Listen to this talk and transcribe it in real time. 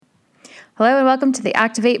Hello and welcome to the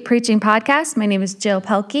Activate Preaching Podcast. My name is Jill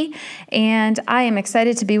Pelkey, and I am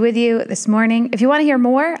excited to be with you this morning. If you want to hear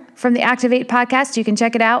more from the Activate Podcast, you can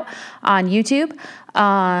check it out on YouTube,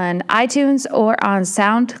 on iTunes, or on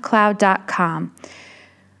SoundCloud.com.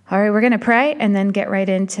 All right, we're going to pray and then get right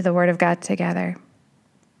into the Word of God together.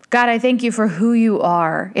 God, I thank you for who you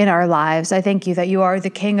are in our lives. I thank you that you are the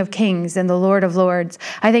King of Kings and the Lord of Lords.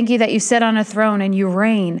 I thank you that you sit on a throne and you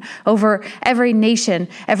reign over every nation,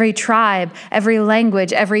 every tribe, every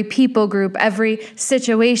language, every people group, every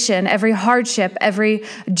situation, every hardship, every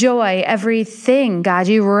joy, everything. God,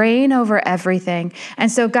 you reign over everything.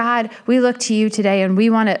 And so, God, we look to you today and we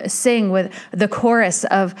want to sing with the chorus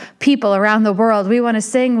of people around the world. We want to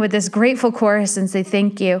sing with this grateful chorus and say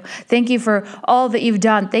thank you. Thank you for all that you've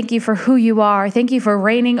done. Thank you for who you are. Thank you for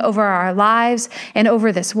reigning over our lives and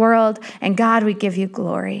over this world. And God, we give you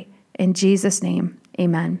glory. In Jesus' name,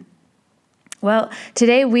 amen. Well,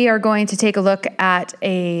 today we are going to take a look at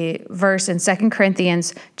a verse in 2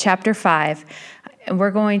 Corinthians chapter 5. And we're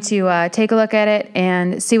going to take a look at it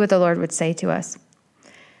and see what the Lord would say to us.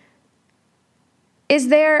 Is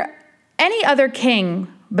there any other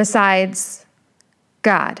king besides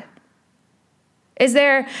God? Is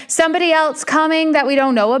there somebody else coming that we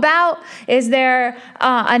don't know about? Is there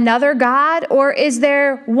another God, or is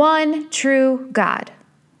there one true God?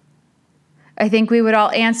 I think we would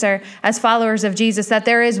all answer as followers of Jesus that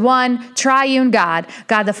there is one triune God,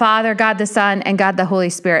 God the Father, God the Son, and God the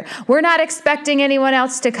Holy Spirit. We're not expecting anyone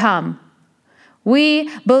else to come.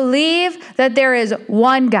 We believe that there is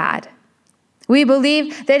one God. We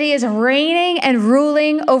believe that he is reigning and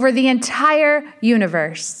ruling over the entire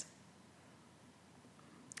universe.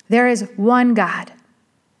 There is one God.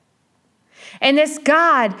 And this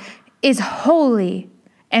God is holy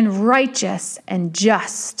and righteous and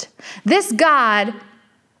just. This God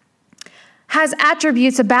has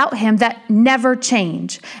attributes about him that never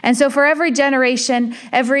change. And so for every generation,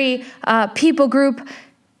 every people group,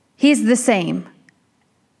 he's the same.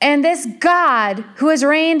 And this God who has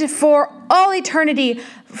reigned for all eternity,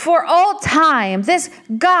 for all time, this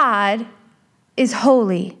God is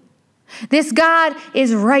holy. This God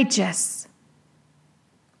is righteous.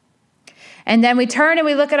 And then we turn and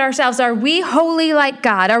we look at ourselves. Are we holy like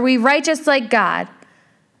God? Are we righteous like God?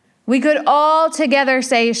 We could all together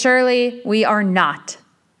say, surely we are not.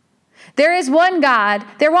 There is one God.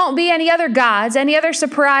 There won't be any other gods, any other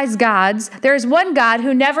surprise gods. There is one God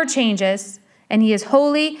who never changes, and he is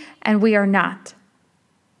holy, and we are not.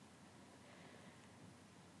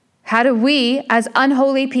 How do we, as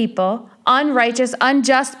unholy people, unrighteous,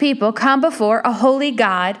 unjust people, come before a holy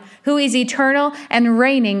God who is eternal and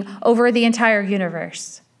reigning over the entire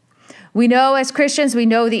universe? We know as Christians, we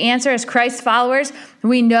know the answer as Christ followers.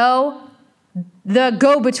 We know the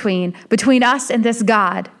go-between between us and this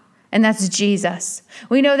God, and that's Jesus.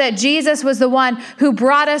 We know that Jesus was the one who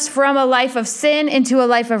brought us from a life of sin into a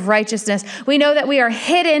life of righteousness. We know that we are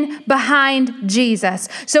hidden behind Jesus.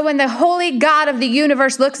 So when the holy God of the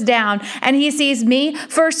universe looks down and he sees me,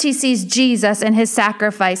 first he sees Jesus and his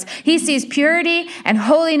sacrifice. He sees purity and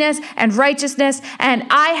holiness and righteousness, and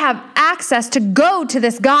I have access to go to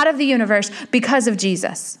this God of the universe because of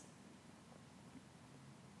Jesus.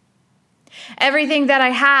 Everything that I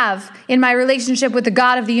have in my relationship with the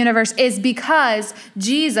God of the universe is because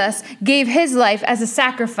Jesus gave his life as a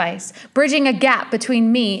sacrifice, bridging a gap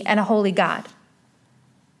between me and a holy God.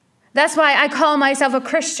 That's why I call myself a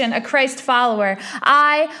Christian, a Christ follower.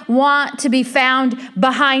 I want to be found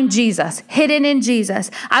behind Jesus, hidden in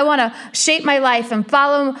Jesus. I want to shape my life and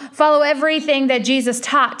follow everything that Jesus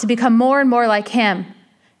taught to become more and more like him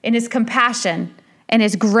in his compassion and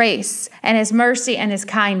his grace and his mercy and his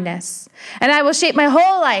kindness. And I will shape my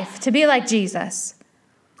whole life to be like Jesus.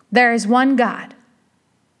 There is one God.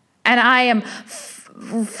 And I am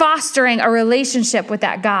fostering a relationship with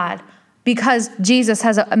that God because Jesus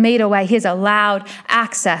has made a way. He has allowed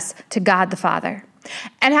access to God the Father.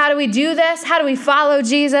 And how do we do this? How do we follow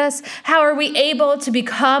Jesus? How are we able to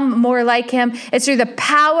become more like him? It's through the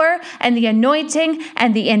power and the anointing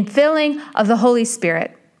and the infilling of the Holy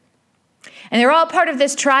Spirit. And they're all part of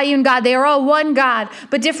this triune God. They are all one God,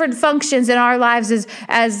 but different functions in our lives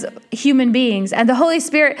as human beings. And the Holy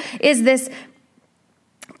Spirit is this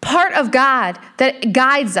part of God that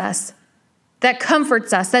guides us, that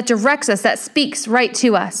comforts us, that directs us, that speaks right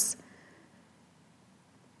to us.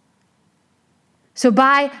 So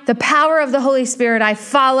by the power of the Holy Spirit, I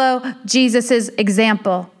follow Jesus'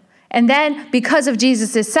 example. And then because of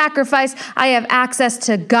Jesus' sacrifice, I have access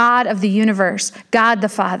to God of the universe, God the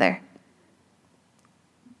Father.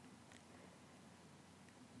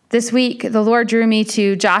 This week, the Lord drew me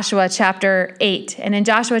to Joshua chapter 8. And in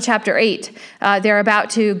Joshua chapter 8, they're about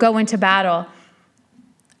to go into battle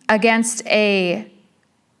against a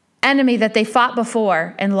enemy that they fought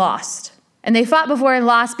before and lost. And they fought before and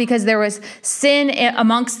lost because there was sin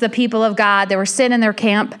amongst the people of God. There was sin in their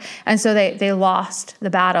camp, and so they lost the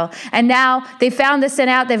battle. And now they found the sin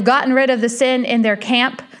out. They've gotten rid of the sin in their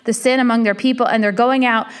camp, the sin among their people, and they're going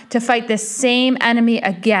out to fight this same enemy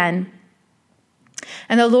again.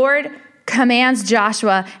 And the Lord commands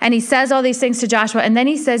Joshua, and he says all these things to Joshua, and then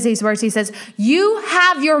he says these words. He says, "You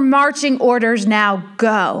have your marching orders, now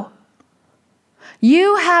go."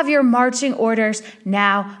 You have your marching orders,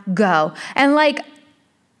 now go. And like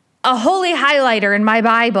a holy highlighter in my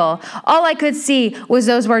Bible, all I could see was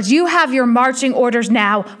those words, "You have your marching orders,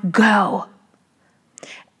 now go."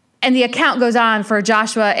 And the account goes on for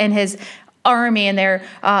Joshua and his army, and they're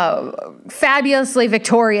fabulously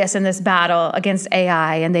victorious in this battle against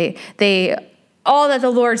Ai. And they all that the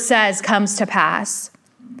Lord says comes to pass.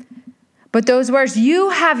 But those words, "You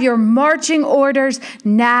have your marching orders,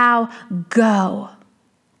 now go."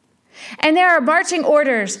 And there are marching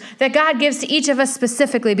orders that God gives to each of us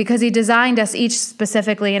specifically because he designed us each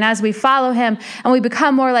specifically. And as we follow him and we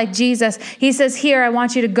become more like Jesus, he says, "Here, I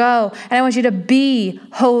want you to go and I want you to be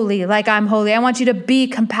holy like I'm holy. I want you to be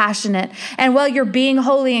compassionate." And while you're being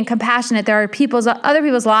holy and compassionate, there are other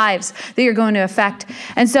people's lives that you're going to affect.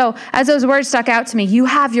 And so as those words stuck out to me, "You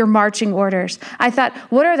have your marching orders," I thought,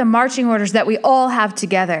 what are the marching orders that we all have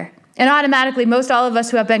together? And automatically, most all of us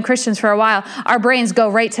who have been Christians for a while, our brains go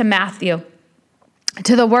right to Matthew,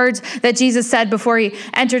 to the words that Jesus said before he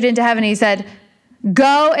entered into heaven. He said,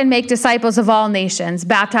 "Go and make disciples of all nations,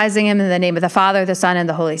 baptizing them in the name of the Father, the Son, and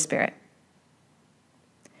the Holy Spirit."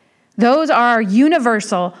 Those are our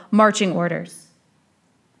universal marching orders.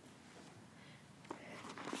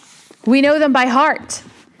 We know them by heart.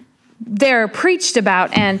 They're preached about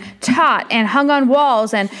and taught and hung on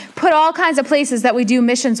walls and put all kinds of places that we do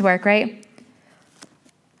missions work, right?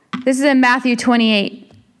 This is in Matthew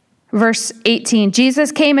 28, verse 18.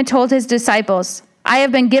 Jesus came and told his disciples, "I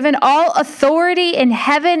have been given all authority in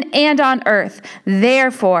heaven and on earth.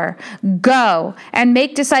 Therefore, go and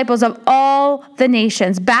make disciples of all the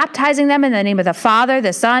nations, baptizing them in the name of the Father,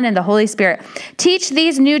 the Son, and the Holy Spirit. Teach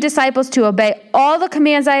these new disciples to obey all the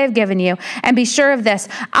commands I have given you, and be sure of this,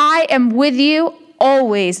 I am with you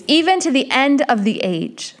always, even to the end of the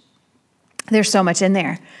age." There's so much in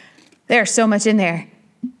there. There's so much in there.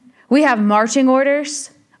 We have marching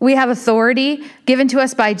orders. We have authority given to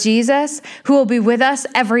us by Jesus, who will be with us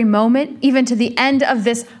every moment, even to the end of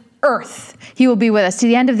this earth. He will be with us. To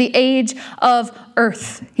the end of the age of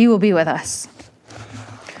earth, he will be with us.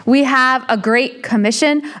 We have a great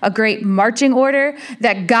commission, a great marching order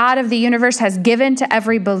that God of the universe has given to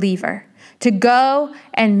every believer, to go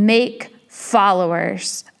and make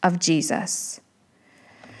followers of Jesus.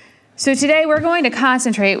 So today we're going to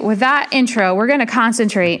concentrate, with that intro, we're going to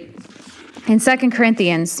concentrate in 2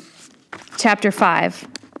 Corinthians chapter 5.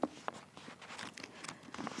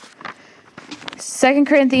 2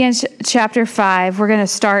 Corinthians chapter 5, we're going to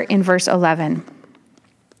start in verse 11.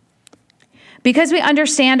 "Because we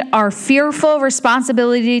understand our fearful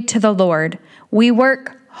responsibility to the Lord, we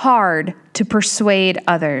work hard to persuade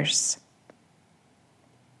others."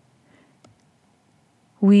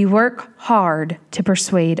 We work hard to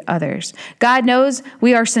persuade others. God knows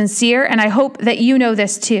we are sincere, and I hope that you know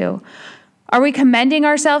this too. Are we commending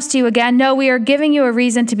ourselves to you again? No, we are giving you a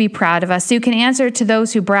reason to be proud of us, so you can answer to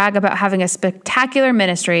those who brag about having a spectacular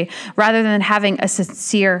ministry rather than having a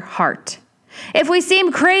sincere heart. If we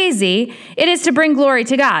seem crazy, it is to bring glory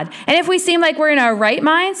to God. And if we seem like we're in our right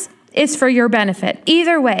minds, it's for your benefit.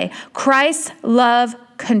 Either way, Christ's love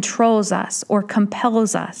controls us or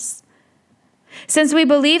compels us. Since we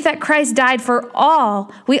believe that Christ died for all,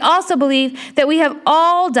 we also believe that we have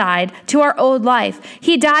all died to our old life.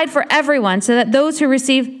 He died for everyone so that those who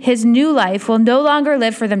receive his new life will no longer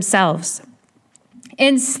live for themselves.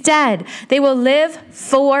 Instead, they will live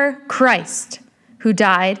for Christ, who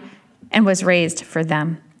died and was raised for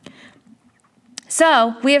them.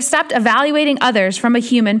 So we have stopped evaluating others from a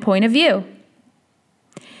human point of view.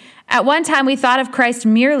 At one time, we thought of Christ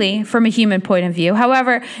merely from a human point of view.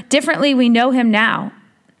 However, differently, we know him now.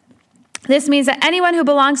 This means that anyone who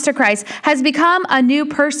belongs to Christ has become a new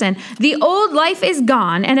person. The old life is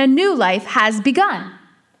gone and a new life has begun.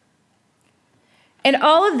 And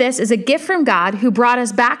all of this is a gift from God who brought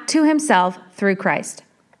us back to himself through Christ.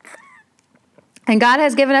 And God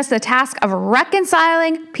has given us the task of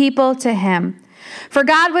reconciling people to him. For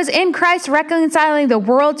God was in Christ reconciling the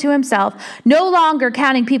world to himself, no longer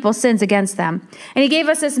counting people's sins against them. And he gave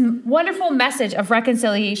us this wonderful message of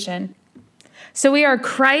reconciliation. So we are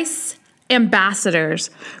Christ's ambassadors.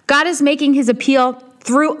 God is making his appeal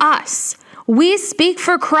through us. We speak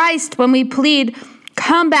for Christ when we plead,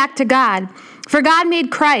 come back to God. For God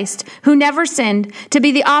made Christ, who never sinned, to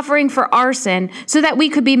be the offering for our sin, so that we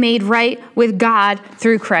could be made right with God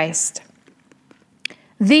through Christ.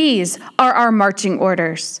 These are our marching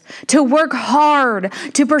orders, to work hard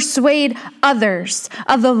to persuade others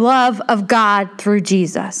of the love of God through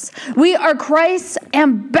Jesus. We are Christ's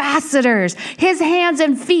ambassadors, his hands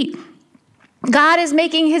and feet. God is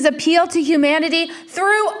making his appeal to humanity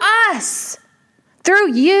through us,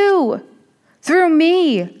 through you, through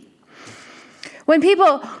me. When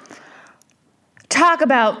people talk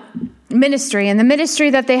about ministry and the ministry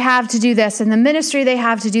that they have to do this and the ministry they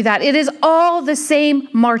have to do that, it is all the same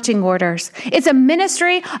marching orders. It's a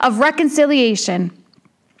ministry of reconciliation.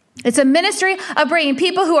 It's a ministry of bringing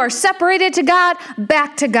people who are separated to God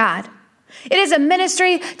back to God. It is a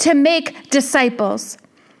ministry to make disciples.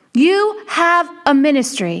 You have a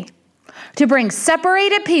ministry to bring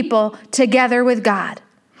separated people together with God.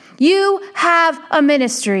 You have a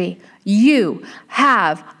ministry. You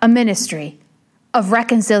have a ministry of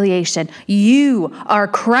reconciliation. You are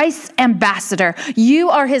Christ's ambassador. You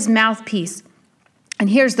are his mouthpiece. And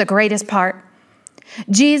here's the greatest part.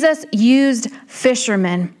 Jesus used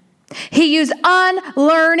fishermen. He used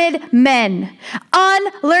unlearned men,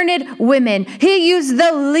 unlearned women. He used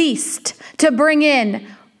the least to bring in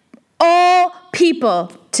all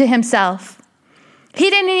people to himself. He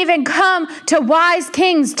didn't even come to wise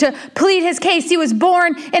kings to plead his case. He was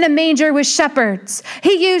born in a manger with shepherds.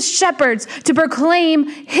 He used shepherds to proclaim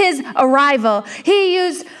his arrival. He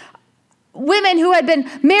used women who had been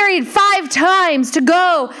married 5 times to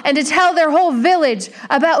go and to tell their whole village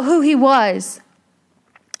about who he was.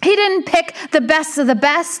 He didn't pick the best of the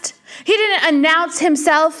best. He didn't announce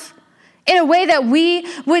himself in a way that we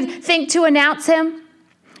would think to announce him.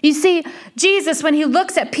 You see, Jesus, when he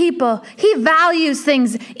looks at people, he values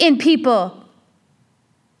things in people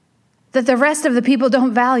that the rest of the people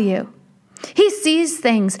don't value. He sees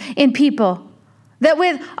things in people that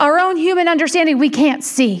with our own human understanding we can't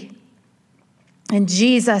see. And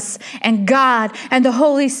Jesus and God and the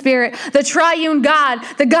Holy Spirit, the triune God,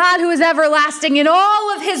 the God who is everlasting in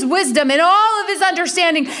all of his wisdom and all of his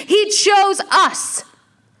understanding, he chose us,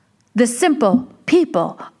 the simple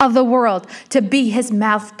people of the world, to be his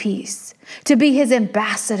mouthpiece, to be his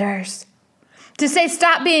ambassadors, to say,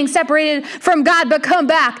 stop being separated from God, but come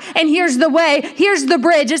back. And here's the way, here's the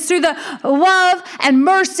bridge. It's through the love and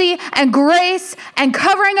mercy and grace and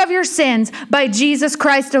covering of your sins by Jesus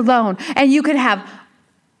Christ alone. And you can have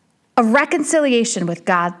a reconciliation with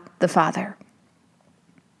God the Father.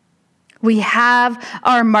 We have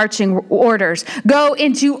our marching orders. Go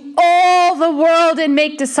into all the world and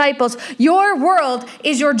make disciples. Your world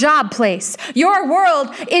is your job place. Your world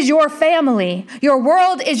is your family. Your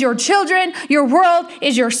world is your children. Your world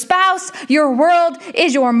is your spouse. Your world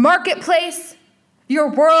is your marketplace.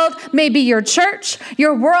 Your world may be your church.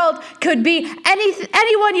 Your world could be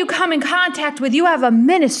anyone you come in contact with. You have a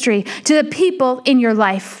ministry to the people in your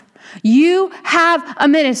life. You have a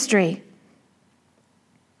ministry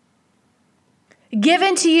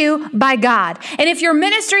given to you by God. And if your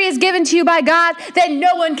ministry is given to you by God, then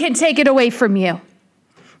no one can take it away from you.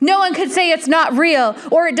 No one can say it's not real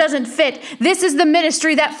or it doesn't fit. This is the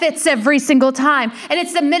ministry that fits every single time. And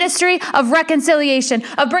it's the ministry of reconciliation,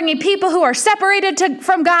 of bringing people who are separated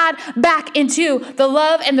from God back into the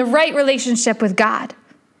love and the right relationship with God.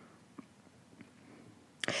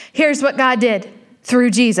 Here's what God did through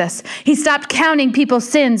Jesus. He stopped counting people's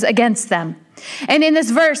sins against them. And in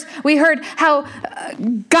this verse, we heard how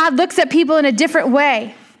God looks at people in a different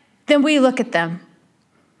way than we look at them.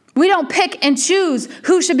 We don't pick and choose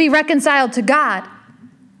who should be reconciled to God.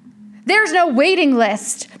 There's no waiting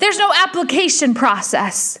list. There's no application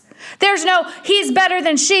process. There's no, he's better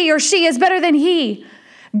than she or she is better than he.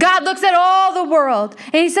 God looks at all the world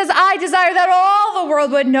and he says, I desire that all the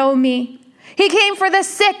world would know me. He came for the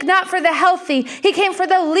sick, not for the healthy. He came for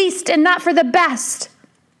the least and not for the best.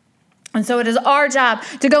 And so it is our job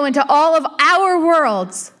to go into all of our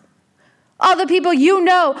worlds. All the people you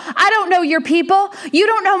know. I don't know your people. You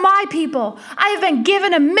don't know my people. I have been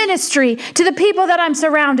given a ministry to the people that I'm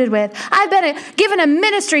surrounded with. I've been given a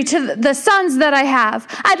ministry to the sons that I have.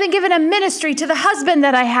 I've been given a ministry to the husband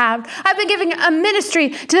that I have. I've been given a ministry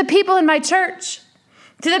to the people in my church,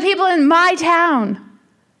 to the people in my town.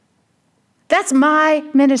 That's my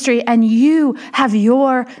ministry, and you have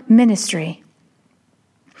your ministry.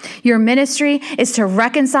 Your ministry is to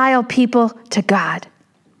reconcile people to God.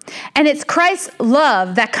 And it's Christ's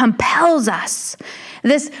love that compels us.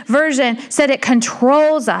 This version said it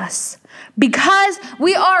controls us because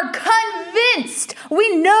we are convinced.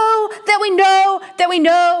 We know that we know that we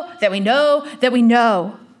know that we know that we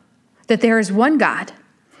know that there is one God.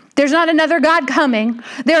 There's not another God coming.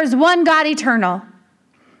 There is one God eternal.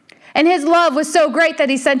 And his love was so great that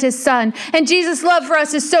he sent his son. And Jesus' love for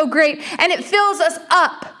us is so great, and it fills us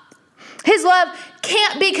up. His love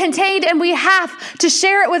can't be contained, and we have to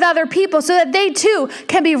share it with other people so that they too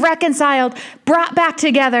can be reconciled, brought back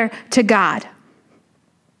together to God.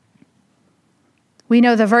 We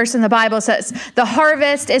know the verse in the Bible says, the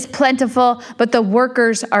harvest is plentiful, but the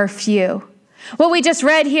workers are few. What we just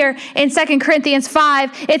read here in 2 Corinthians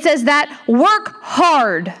 5, it says that work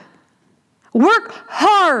hard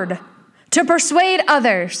to persuade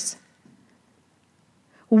others.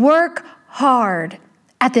 Work hard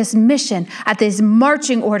at this mission, at these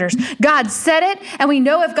marching orders. God said it, and we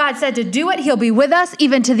know if God said to do it, he'll be with us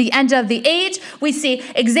even to the end of the age. We see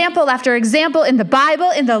example after example in the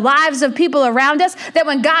Bible, in the lives of people around us, that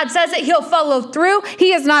when God says it, he'll follow through.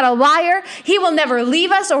 He is not a liar. He will never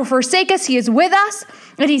leave us or forsake us. He is with us.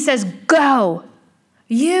 And he says, go.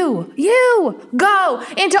 You go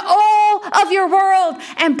into all of your world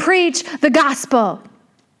and preach the gospel.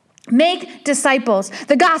 Make disciples,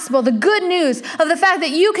 the gospel, the good news of the fact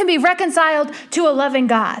that you can be reconciled to a loving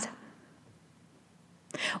God.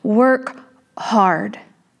 Work hard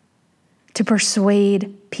to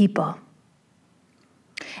persuade people.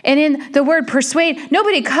 And in the word persuade,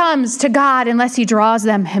 nobody comes to God unless he draws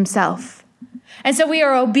them himself. And so we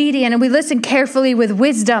are obedient and we listen carefully with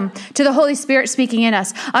wisdom to the Holy Spirit speaking in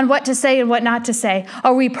us on what to say and what not to say.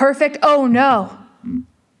 Are we perfect? Oh, no.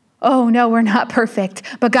 Oh, no, we're not perfect,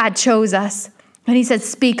 but God chose us. And he said,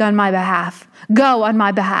 speak on my behalf. Go on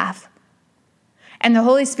my behalf. And the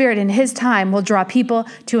Holy Spirit in his time will draw people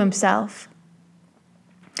to himself.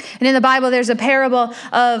 And in the Bible, there's a parable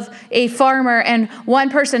of a farmer, and one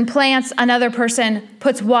person plants, another person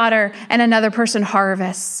puts water, and another person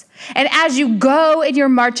harvests. And as you go in your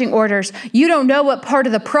marching orders, you don't know what part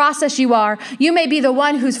of the process you are. You may be the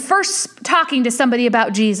one who's first talking to somebody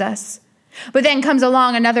about Jesus. But then comes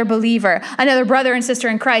along another believer, another brother and sister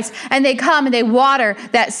in Christ, and they come and they water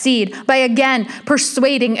that seed by again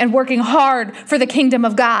persuading and working hard for the kingdom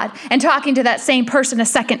of God and talking to that same person a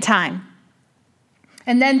second time.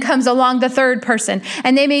 And then comes along the third person,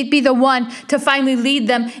 and they may be the one to finally lead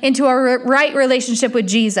them into a right relationship with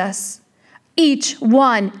Jesus. Each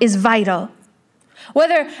one is vital.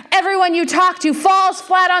 Whether everyone you talk to falls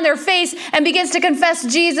flat on their face and begins to confess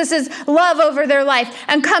Jesus' love over their life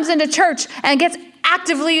and comes into church and gets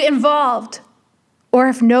actively involved, or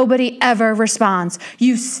if nobody ever responds,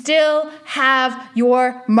 you still have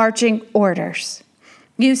your marching orders.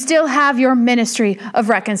 You still have your ministry of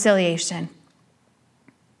reconciliation.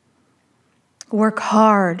 Work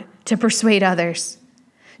hard to persuade others.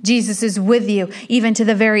 Jesus is with you even to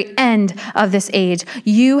the very end of this age.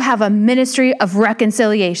 You have a ministry of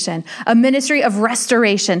reconciliation, a ministry of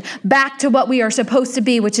restoration back to what we are supposed to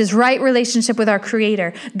be, which is right relationship with our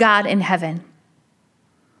Creator, God in heaven.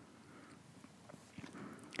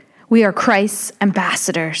 We are Christ's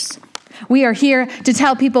ambassadors. We are here to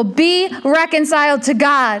tell people, be reconciled to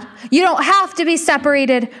God. You don't have to be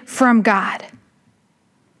separated from God.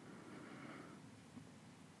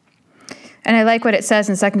 And I like what it says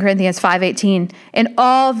in 2 Corinthians 5:18. And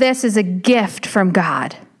all this is a gift from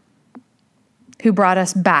God, who brought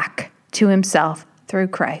us back to himself through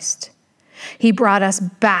Christ. He brought us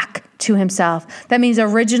back to himself. That means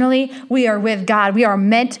originally we are with God. We are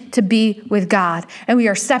meant to be with God. And we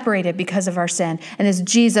are separated because of our sin. And it's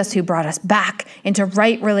Jesus who brought us back into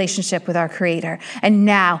right relationship with our Creator. And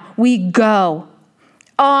now we go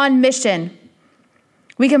on mission.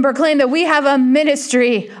 We can proclaim that we have a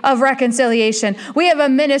ministry of reconciliation. We have a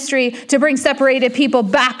ministry to bring separated people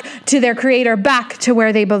back to their Creator, back to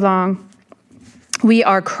where they belong. We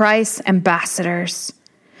are Christ's ambassadors.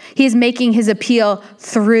 He is making his appeal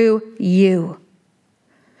through you.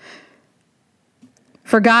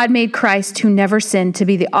 For God made Christ, who never sinned, to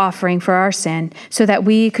be the offering for our sin, so that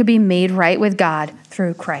we could be made right with God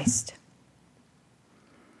through Christ.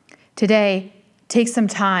 Today, take some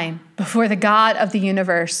time before the God of the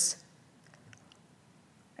universe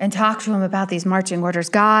and talk to him about these marching orders.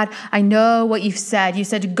 God, I know what you've said. You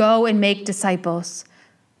said to go and make disciples.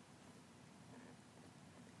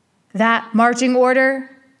 That marching order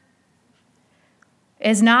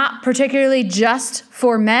is not particularly just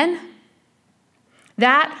for men.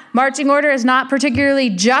 That marching order is not particularly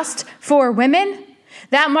just for women.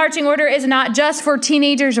 That marching order is not just for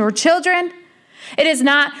teenagers or children. It is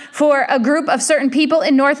not for a group of certain people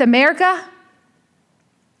in North America.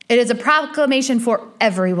 It is a proclamation for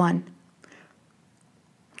everyone.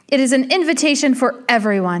 It is an invitation for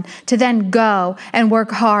everyone to then go and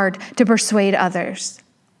work hard to persuade others.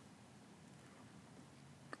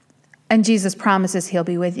 And Jesus promises he'll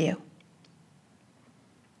be with you.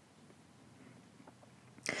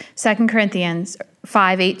 2 Corinthians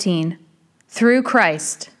 5:18. Through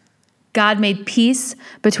Christ, God made peace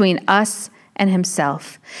between us and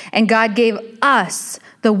himself. And God gave us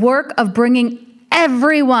the work of bringing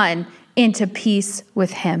everyone into peace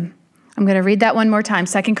with him. I'm going to read that one more time.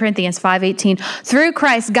 2 Corinthians 5:18. Through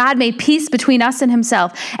Christ, God made peace between us and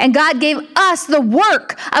himself. And God gave us the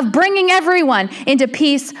work of bringing everyone into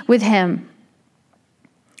peace with him.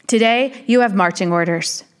 Today, you have marching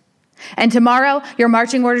orders. And tomorrow, your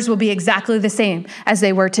marching orders will be exactly the same as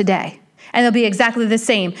they were today. And they'll be exactly the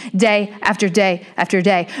same day after day after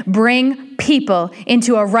day. Bring people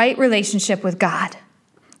into a right relationship with God.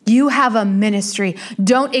 You have a ministry.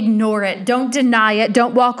 Don't ignore it. Don't deny it.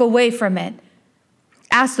 Don't walk away from it.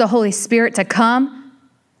 Ask the Holy Spirit to come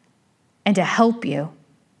and to help you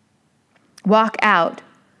walk out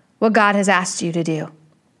what God has asked you to do.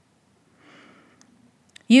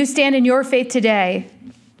 You stand in your faith today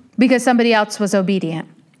because somebody else was obedient.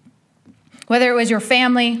 Whether it was your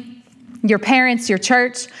family, your parents, your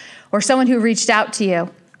church, or someone who reached out to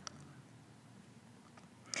you.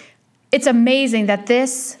 It's amazing that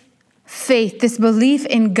this faith, this belief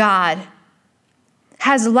in God,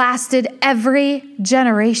 has lasted every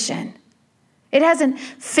generation. It hasn't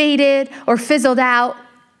faded or fizzled out.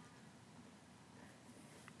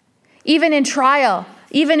 Even in trial,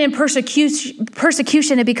 even in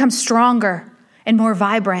persecution, it becomes stronger and more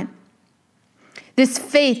vibrant. This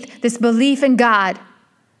faith, this belief in God,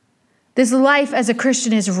 this life as a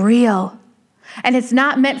Christian is real. And it's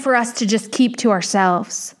not meant for us to just keep to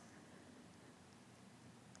ourselves.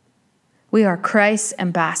 We are Christ's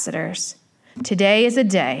ambassadors. Today is a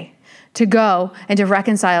day to go and to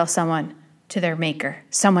reconcile someone to their maker,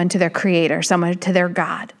 someone to their creator, someone to their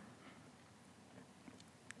God.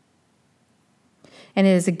 And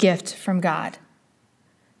it is a gift from God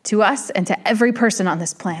to us and to every person on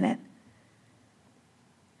this planet.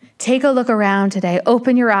 Take a look around today.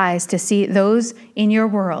 Open your eyes to see those in your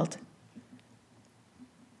world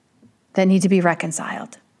that need to be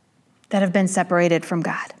reconciled, that have been separated from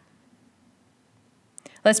God.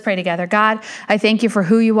 Let's pray together. God, I thank you for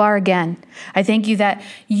who you are again. I thank you that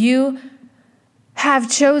you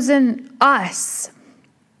have chosen us.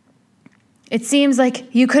 It seems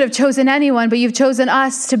like you could have chosen anyone, but you've chosen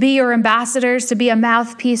us to be your ambassadors, to be a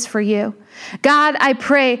mouthpiece for you. God, I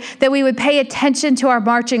pray that we would pay attention to our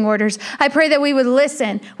marching orders. I pray that we would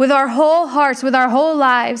listen with our whole hearts, with our whole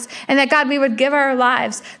lives, and that, God, we would give our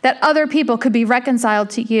lives that other people could be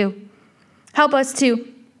reconciled to you. Help us to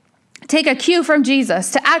take a cue from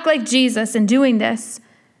Jesus, to act like Jesus in doing this.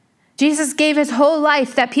 Jesus gave his whole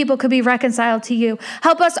life that people could be reconciled to you.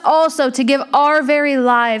 Help us also to give our very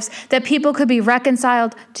lives that people could be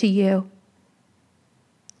reconciled to you.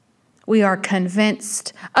 We are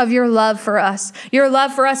convinced of your love for us. Your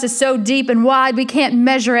love for us is so deep and wide, we can't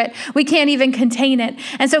measure it. We can't even contain it.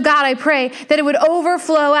 And so, God, I pray that it would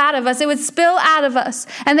overflow out of us. It would spill out of us,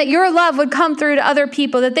 and that your love would come through to other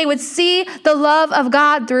people, that they would see the love of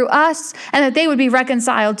God through us, and that they would be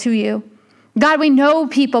reconciled to you. God, we know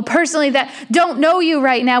people personally that don't know you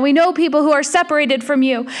right now. We know people who are separated from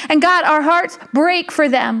you. And God, our hearts break for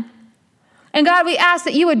them. And God, we ask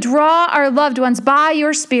that you would draw our loved ones by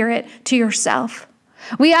your Spirit to yourself.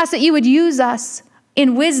 We ask that you would use us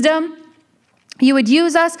in wisdom. You would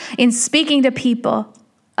use us in speaking to people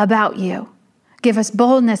about you. Give us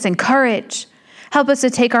boldness and courage. Help us to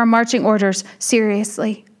take our marching orders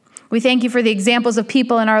seriously. We thank you for the examples of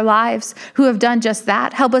people in our lives who have done just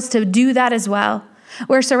that. Help us to do that as well.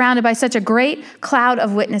 We're surrounded by such a great cloud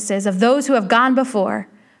of witnesses, of those who have gone before.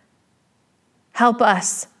 Help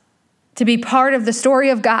us to be part of the story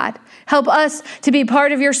of God. Help us to be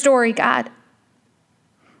part of your story, God.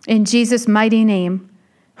 In Jesus' mighty name,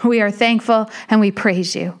 we are thankful and we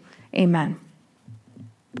praise you. Amen.